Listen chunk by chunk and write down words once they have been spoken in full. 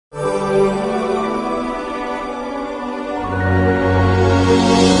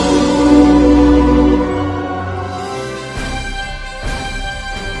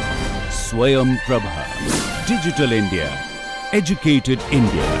Swayam Prabha. Digital India. Educated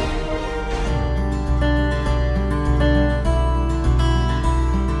India.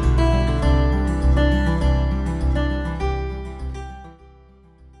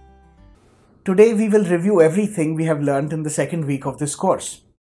 Today we will review everything we have learned in the second week of this course.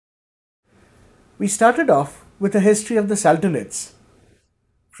 We started off with a history of the Sultanates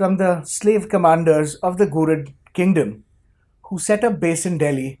from the slave commanders of the Ghurid kingdom who set up base in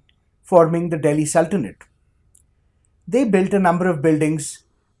Delhi, forming the Delhi Sultanate. They built a number of buildings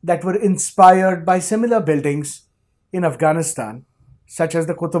that were inspired by similar buildings in Afghanistan, such as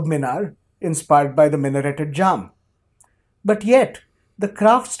the Qutub Minar, inspired by the minaret at Jam. But yet, the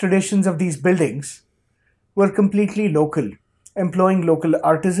crafts traditions of these buildings were completely local, employing local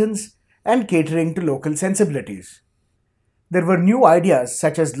artisans and catering to local sensibilities. There were new ideas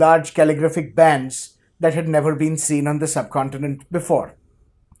such as large calligraphic bands that had never been seen on the subcontinent before.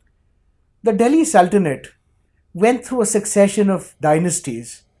 The Delhi Sultanate went through a succession of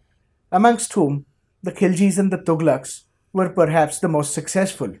dynasties, amongst whom the Khiljis and the Tughlaqs were perhaps the most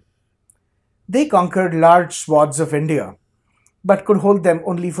successful. They conquered large swaths of India, but could hold them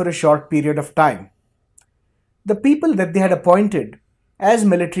only for a short period of time. The people that they had appointed as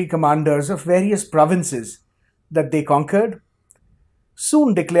military commanders of various provinces that they conquered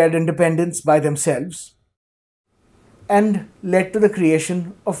soon declared independence by themselves and led to the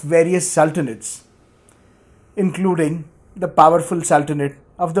creation of various sultanates, including the powerful sultanate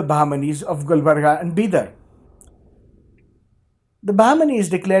of the Bahmanis of Gulbarga and Bidar. The Bahmanis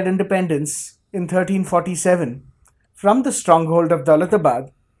declared independence in 1347 from the stronghold of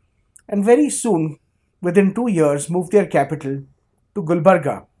Daulatabad and very soon, within 2 years, moved their capital to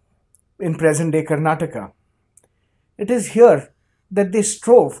Gulbarga in present-day Karnataka. It is here that they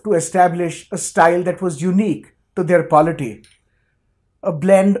strove to establish a style that was unique to their polity, a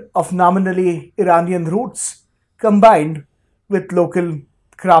blend of nominally Iranian roots combined with local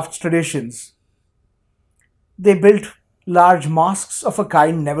crafts traditions. They built large mosques of a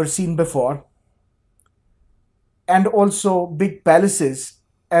kind never seen before, and also big palaces,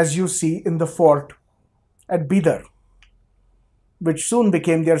 as you see in the fort at Bidar, which soon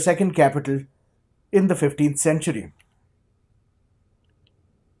became their second capital in the 15th century.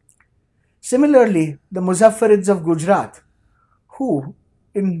 Similarly, the Muzaffarids of Gujarat, who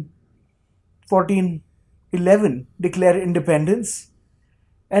in 1411 declare independence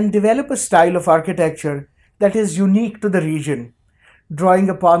and develop a style of architecture that is unique to the region, drawing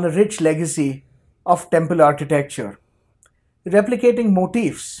upon a rich legacy of temple architecture, replicating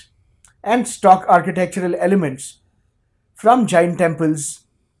motifs and stock architectural elements from Jain temples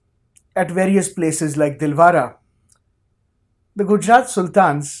at various places like Dilwara. The Gujarat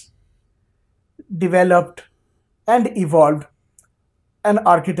Sultans developed and evolved an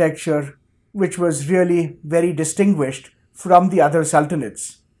architecture which was really very distinguished from the other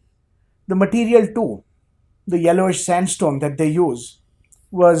sultanates. The material too, the yellowish sandstone that they use,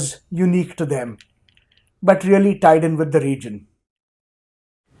 was unique to them, but really tied in with the region.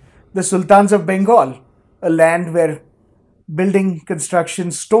 The Sultans of Bengal, a land where building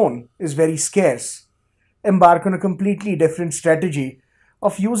construction stone is very scarce, embark on a completely different strategy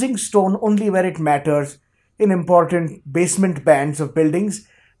of using stone only where it matters in important basement bands of buildings,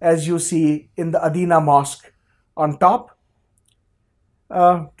 as you see in the Adina Mosque on top.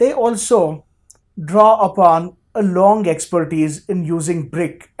 They also draw upon a long expertise in using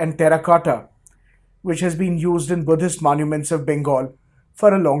brick and terracotta, which has been used in Buddhist monuments of Bengal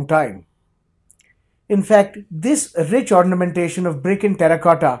for a long time. In fact, this rich ornamentation of brick and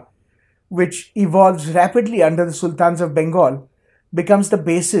terracotta, which evolves rapidly under the Sultans of Bengal, becomes the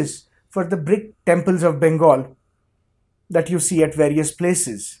basis for the brick temples of Bengal that you see at various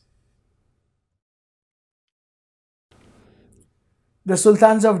places. The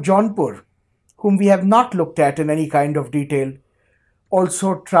Sultans of Jaunpur, whom we have not looked at in any kind of detail,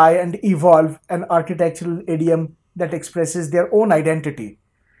 also try and evolve an architectural idiom that expresses their own identity,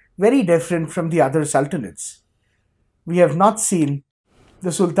 very different from the other sultanates. We have not seen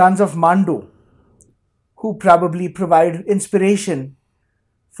the Sultans of Mandu, who probably provide inspiration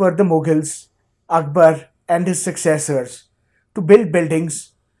for the Mughals, Akbar and his successors to build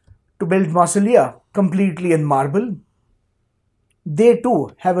buildings, to build mausolea completely in marble. They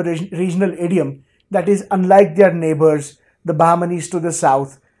too have a regional idiom that is unlike their neighbors, the Bahmanis to the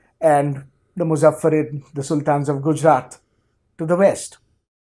south and the Muzaffarid, the Sultans of Gujarat, to the west.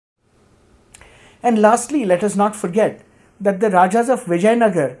 And lastly, let us not forget that the Rajas of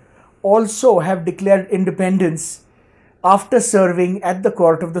Vijayanagar also have declared independence after serving at the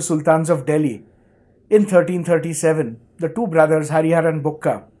court of the Sultans of Delhi in 1337, the two brothers Harihar and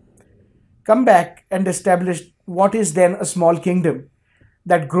Bukka. come back and establish what is then a small kingdom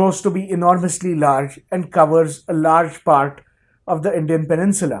that grows to be enormously large and covers a large part of the Indian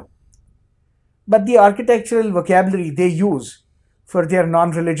peninsula. But the architectural vocabulary they use for their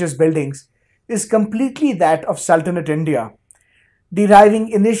non-religious buildings is completely that of Sultanate India, deriving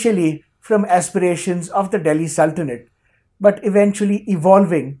initially from aspirations of the Delhi Sultanate, but eventually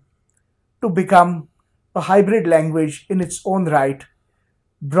evolving to become a hybrid language in its own right,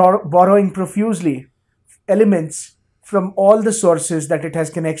 borrowing profusely elements from all the sources that it has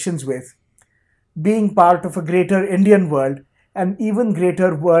connections with, being part of a greater Indian world, an even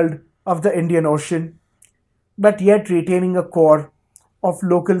greater world of the Indian Ocean, but yet retaining a core of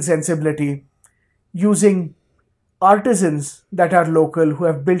local sensibility, using artisans that are local who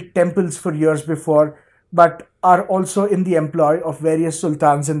have built temples for years before, but are also in the employ of various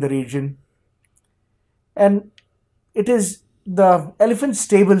sultans in the region. And it is the elephant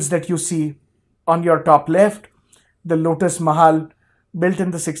stables that you see on your top left, the Lotus Mahal built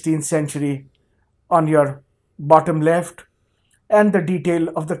in the 16th century on your bottom left, and the detail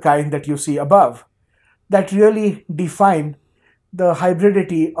of the kind that you see above, that really define the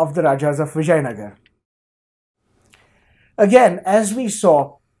hybridity of the Rajas of Vijayanagar. Again, as we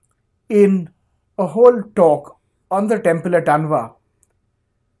saw in a whole talk on the temple at Anwa,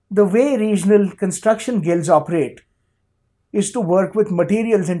 the way regional construction guilds operate is to work with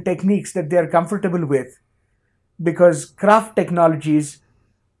materials and techniques that they are comfortable with, because craft technologies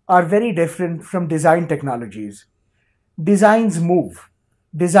are very different from design technologies. Designs move,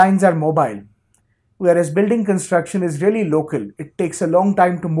 designs are mobile, whereas building construction is really local. It takes a long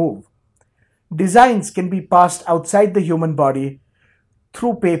time to move. Designs can be passed outside the human body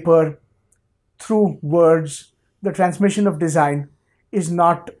through paper, through words. The transmission of design is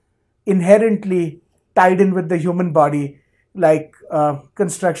not inherently tied in with the human body like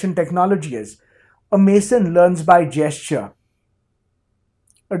construction technology is. A mason learns by gesture.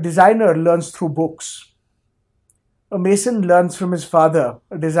 A designer learns through books. A mason learns from his father.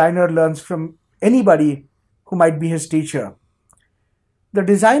 A designer learns from anybody who might be his teacher. The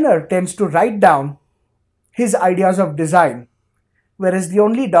designer tends to write down his ideas of design, whereas the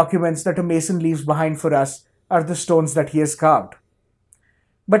only documents that a mason leaves behind for us are the stones that he has carved.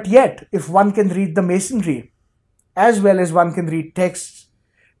 But yet, if one can read the masonry, as well as one can read texts,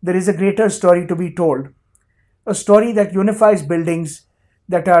 there is a greater story to be told. A story that unifies buildings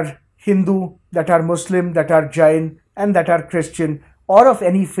that are Hindu, that are Muslim, that are Jain, and that are Christian, or of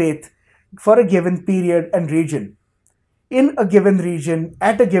any faith for a given period and region. In a given region,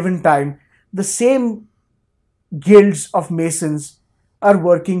 at a given time, the same guilds of masons are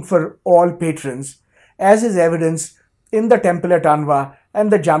working for all patrons, as is evidenced in the temple at Anwa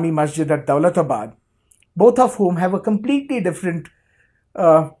and the Jami Masjid at Daulatabad, both of whom have a completely different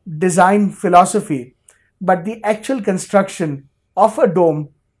design philosophy, but the actual construction of a dome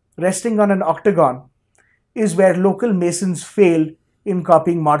resting on an octagon is where local masons fail in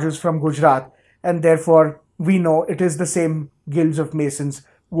copying models from Gujarat, and therefore we know it is the same guilds of masons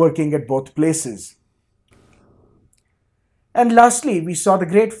working at both places. And lastly, we saw the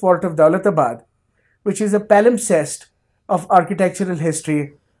great fort of Daulatabad, which is a palimpsest of architectural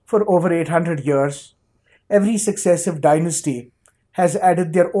history for over 800 years. Every successive dynasty has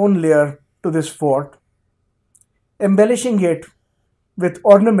added their own layer to this fort, embellishing it with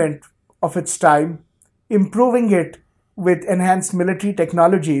ornament of its time, improving it with enhanced military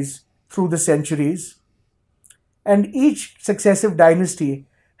technologies through the centuries. And each successive dynasty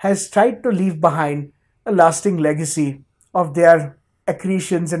has tried to leave behind a lasting legacy of their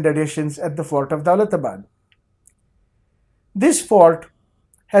accretions and additions at the fort of Daulatabad. This fort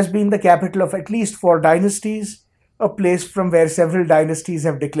has been the capital of at least 4 dynasties, a place from where several dynasties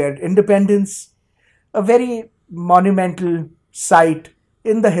have declared independence, a very monumental site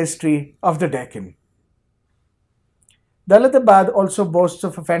in the history of the Deccan. Daulatabad also boasts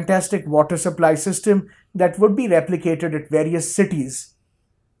of a fantastic water supply system that would be replicated at various cities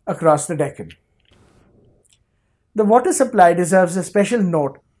across the Deccan. The water supply deserves a special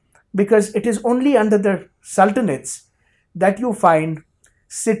note because it is only under the sultanates that you find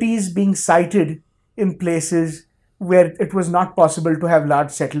cities being sited in places where it was not possible to have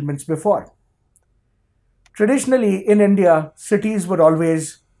large settlements before. Traditionally in India, cities were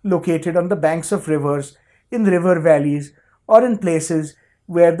always located on the banks of rivers, in river valleys, or in places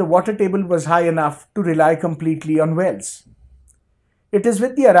where the water table was high enough to rely completely on wells. It is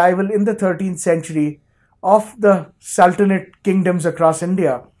with the arrival in the 13th century of the Sultanate kingdoms across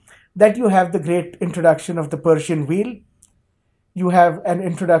India that you have the great introduction of the Persian wheel. You have an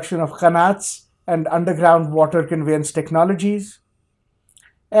introduction of qanats and underground water conveyance technologies.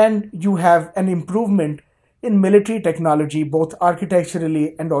 and you have an improvement in military technology, both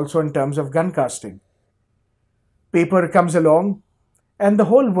architecturally and also in terms of gun casting. Paper comes along, and the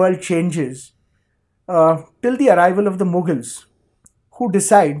whole world changes till the arrival of the Mughals, who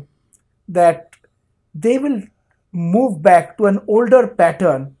decide that they will move back to an older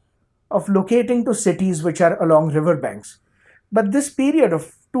pattern of locating to cities which are along riverbanks. But this period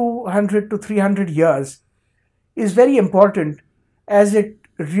of 200 to 300 years is very important, as it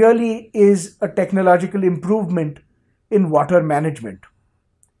really is a technological improvement in water management.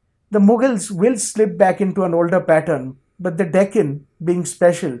 The Mughals will slip back into an older pattern, but the Deccan being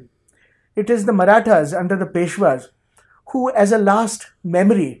special, it is the Marathas under the Peshwas who, as a last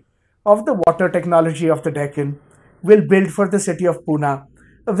memory of the water technology of the Deccan, will build for the city of Pune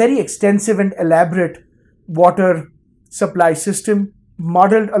a very extensive and elaborate water supply system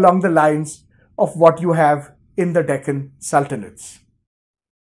modeled along the lines of what you have in the Deccan Sultanates.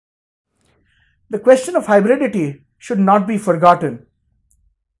 The question of hybridity should not be forgotten,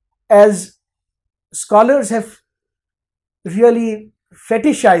 as scholars have really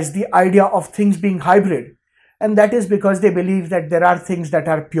fetishized the idea of things being hybrid, and that is because they believe that there are things that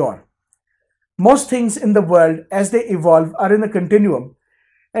are pure. Most things in the world, as they evolve, are in a continuum,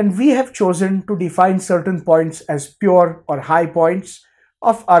 and we have chosen to define certain points as pure or high points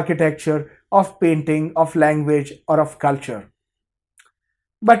of architecture, of painting, of language, or of culture.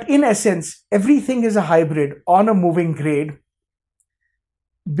 But in essence, everything is a hybrid on a moving grade,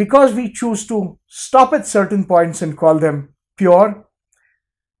 because we choose to stop at certain points and call them pure.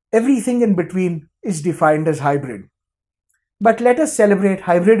 Everything in between is defined as hybrid. But let us celebrate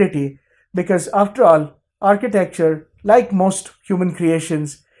hybridity, because after all, architecture, like most human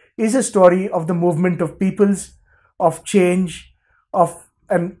creations, is a story of the movement of peoples, of change, of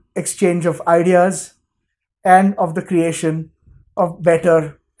an exchange of ideas, and of the creation of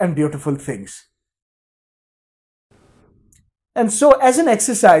better and beautiful things. And so, as an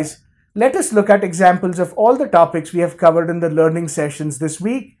exercise, let us look at examples of all the topics we have covered in the learning sessions this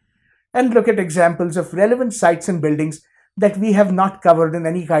week, and look at examples of relevant sites and buildings that we have not covered in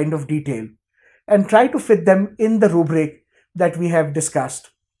any kind of detail, and try to fit them in the rubric that we have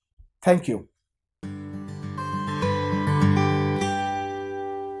discussed. Thank you.